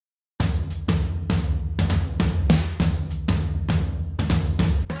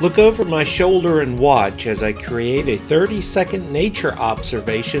Look over my shoulder and watch as I create a 30-second nature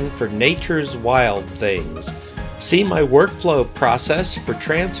observation for nature's wild things. See my workflow process for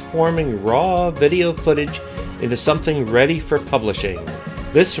transforming raw video footage into something ready for publishing.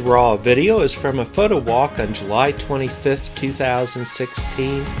 This raw video is from a photo walk on July 25th,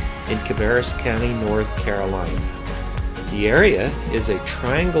 2016 in Cabarrus County, North Carolina. The area is a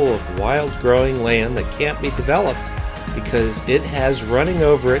triangle of wild growing land that can't be developed because it has running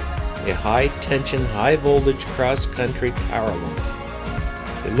over it a high-tension, high-voltage cross-country power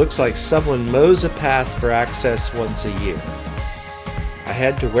line. It looks like someone mows a path for access once a year. I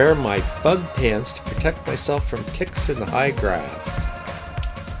had to wear my bug pants to protect myself from ticks in the high grass.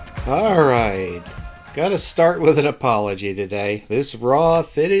 Alright, gotta start with an apology today. This raw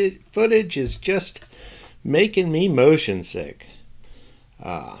footage is just making me motion sick.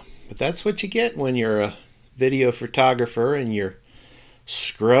 But that's what you get when you're a video photographer and you're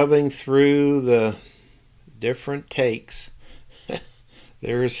scrubbing through the different takes.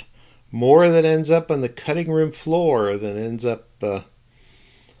 There's more that ends up on the cutting room floor than ends up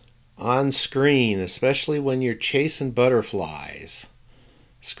on screen, especially when you're chasing butterflies.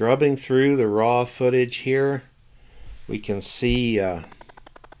 Scrubbing through the raw footage here, we can see out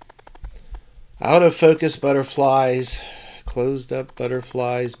of focus butterflies, closed up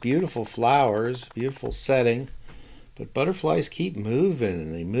butterflies, beautiful flowers, beautiful setting, but butterflies keep moving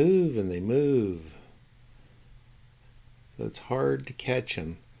and they move and they move. So it's hard to catch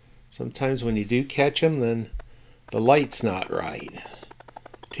them. Sometimes when you do catch them, then the light's not right.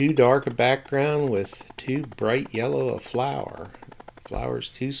 Too dark a background with too bright yellow a flower. Flower's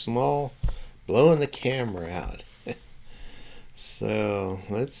too small, blowing the camera out. So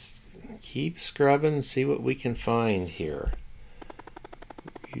let's keep scrubbing and see what we can find here.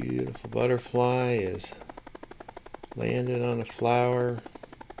 Beautiful butterfly is landed on a flower.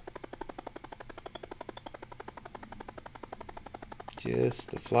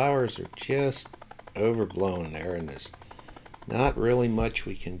 The flowers are just overblown there, and there's not really much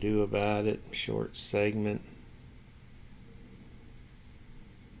we can do about it. Short segment.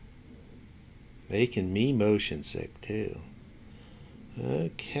 Making me motion sick too.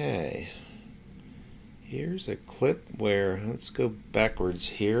 Okay. Here's a clip where, let's go backwards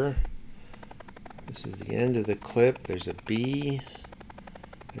here. This is the end of the clip. There's a bee.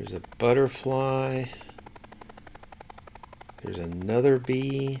 There's a butterfly. There's another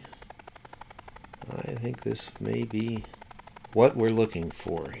bee. I think this may be what we're looking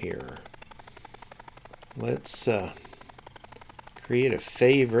for here. Let's create a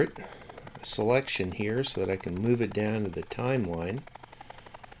favorite selection here so that I can move it down to the timeline.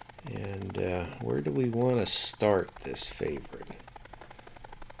 And where do we want to start this favorite?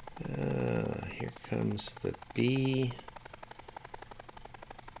 Here comes the bee.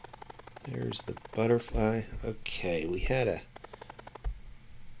 There's the butterfly. Okay, we had a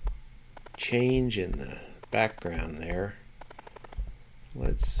change in the background there.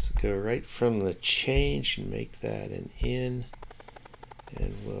 Let's go right from the change and make that an in,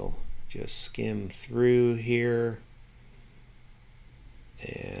 and we'll just skim through here,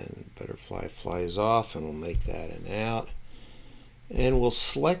 and butterfly flies off, and we'll make that an out, and we'll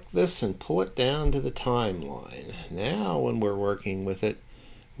select this and pull it down to the timeline. Now when we're working with it,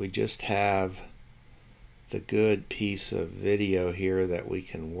 we just have the good piece of video here that we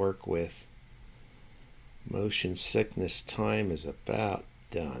can work with. Motion sickness time is about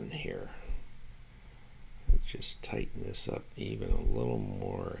done here. Let's just tighten this up even a little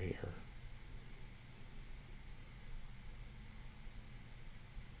more here.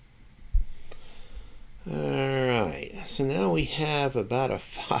 Alright, so now we have about a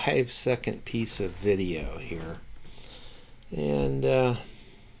 5-second piece of video here, and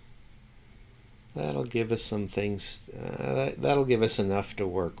that'll give us some things, that'll give us enough to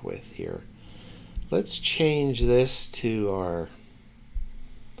work with here. Let's change this to our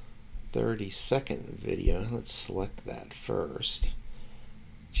 30-second video. Let's select that first.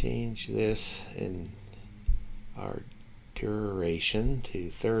 Change this in our duration to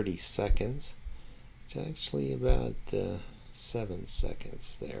 30 seconds. It's actually about 7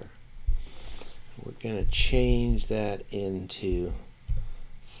 seconds there. We're going to change that into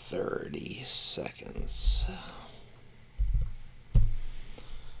 30 seconds.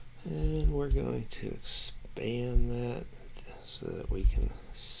 And we're going to expand that so that we can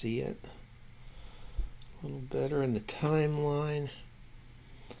see it a little better in the timeline.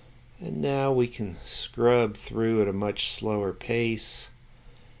 And now we can scrub through at a much slower pace.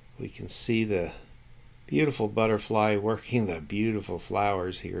 We can see the beautiful butterfly working the beautiful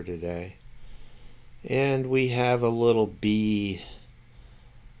flowers here today. And we have a little bee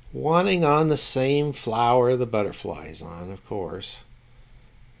wanting on the same flower the butterfly's on, of course.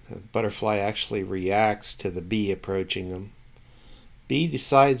 The butterfly actually reacts to the bee approaching them. Bee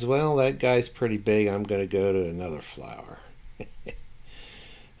decides, well, that guy's pretty big, I'm going to go to another flower.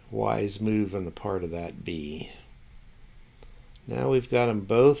 Wise move on the part of that bee. Now we've got them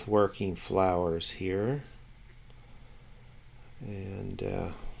both working flowers here. And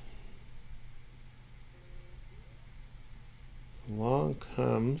along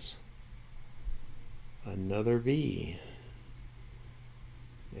comes another bee.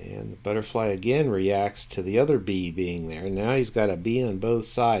 And the butterfly again reacts to the other bee being there. Now he's got a bee on both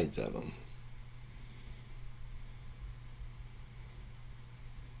sides of him.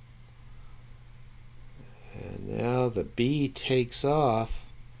 And now the bee takes off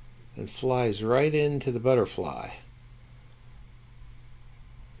and flies right into the butterfly.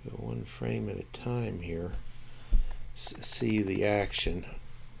 Go one frame at a time here. See the action.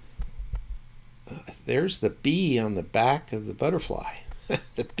 There's the bee on the back of the butterfly.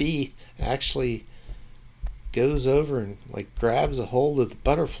 The bee actually goes over and grabs a hold of the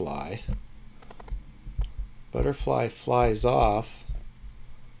butterfly. Butterfly flies off.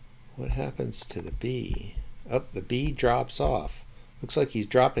 What happens to the bee? Oh, the bee drops off. Looks like he's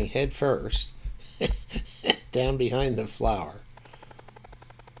dropping head first down behind the flower.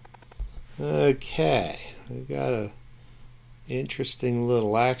 Okay, we've got a interesting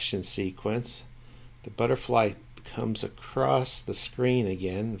little action sequence. The butterfly comes across the screen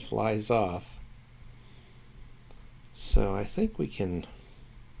again and flies off. So I think we can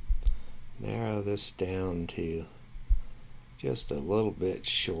narrow this down to just a little bit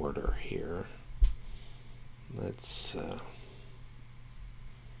shorter here. Let's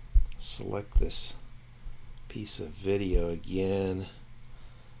select this piece of video again,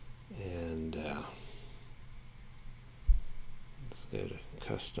 and let's go to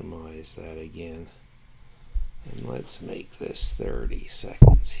customize that again. And let's make this 30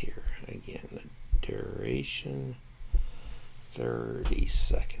 seconds here. Again, the duration, 30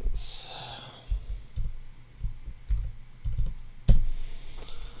 seconds.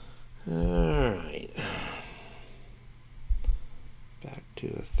 Alright. Back to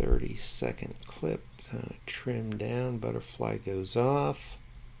a 30-second clip. Kind of trim down. Butterfly goes off.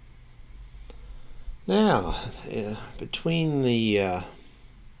 Now, between the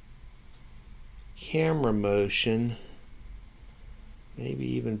camera motion, maybe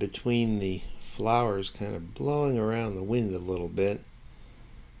even between the flowers kind of blowing around the wind a little bit,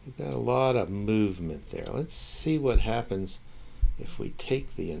 we've got a lot of movement there. Let's see what happens if we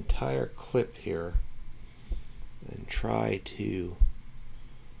take the entire clip here and try to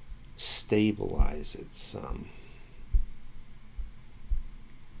stabilize it some.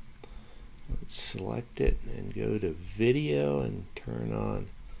 Let's select it and go to video and turn on.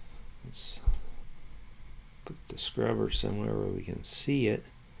 Let's put the scrubber somewhere where we can see it,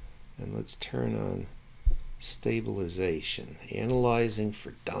 and let's turn on stabilization, analyzing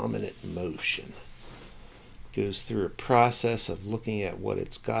for dominant motion. Goes through a process of looking at what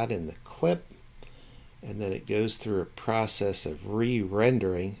it's got in the clip, and then it goes through a process of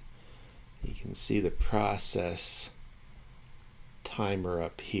re-rendering. You can see the process timer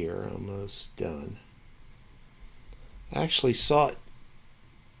up here, almost done. I actually saw it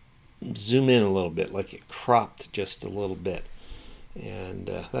zoom in a little bit, like it cropped just a little bit, and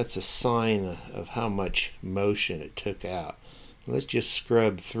that's a sign of how much motion it took out. Let's just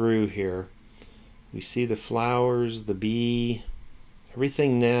scrub through here. We see the flowers, the bee,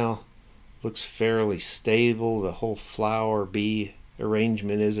 everything now looks fairly stable. The whole flower bee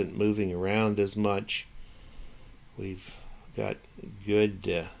arrangement isn't moving around as much. We've got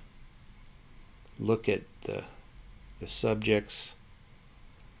good look at the subjects.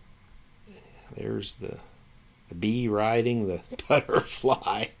 There's the bee riding the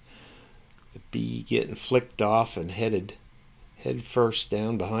butterfly. The bee getting flicked off and headed head first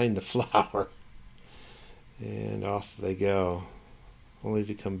down behind the flower. And off they go. Only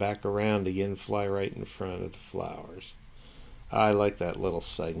to come back around again, fly right in front of the flowers. I like that little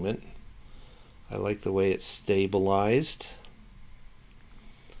segment. I like the way it's stabilized.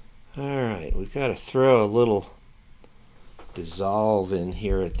 Alright, we've got to throw a little dissolve in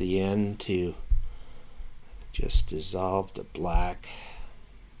here at the end to just dissolve the black.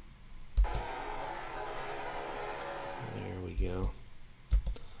 There we go.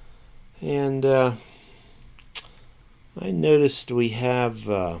 And I noticed we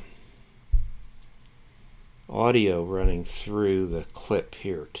have audio running through the clip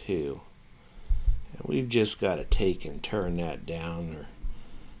here too. And we've just got to take and turn that down, or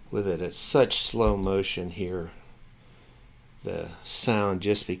with it at such slow motion here, the sound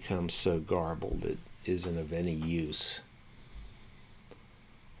just becomes so garbled it isn't of any use.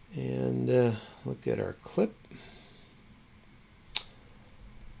 And look at our clip.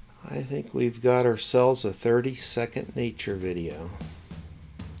 I think we've got ourselves a 30-second nature video.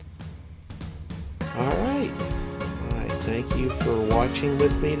 Alright, I thank you for watching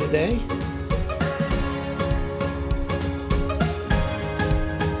with me today.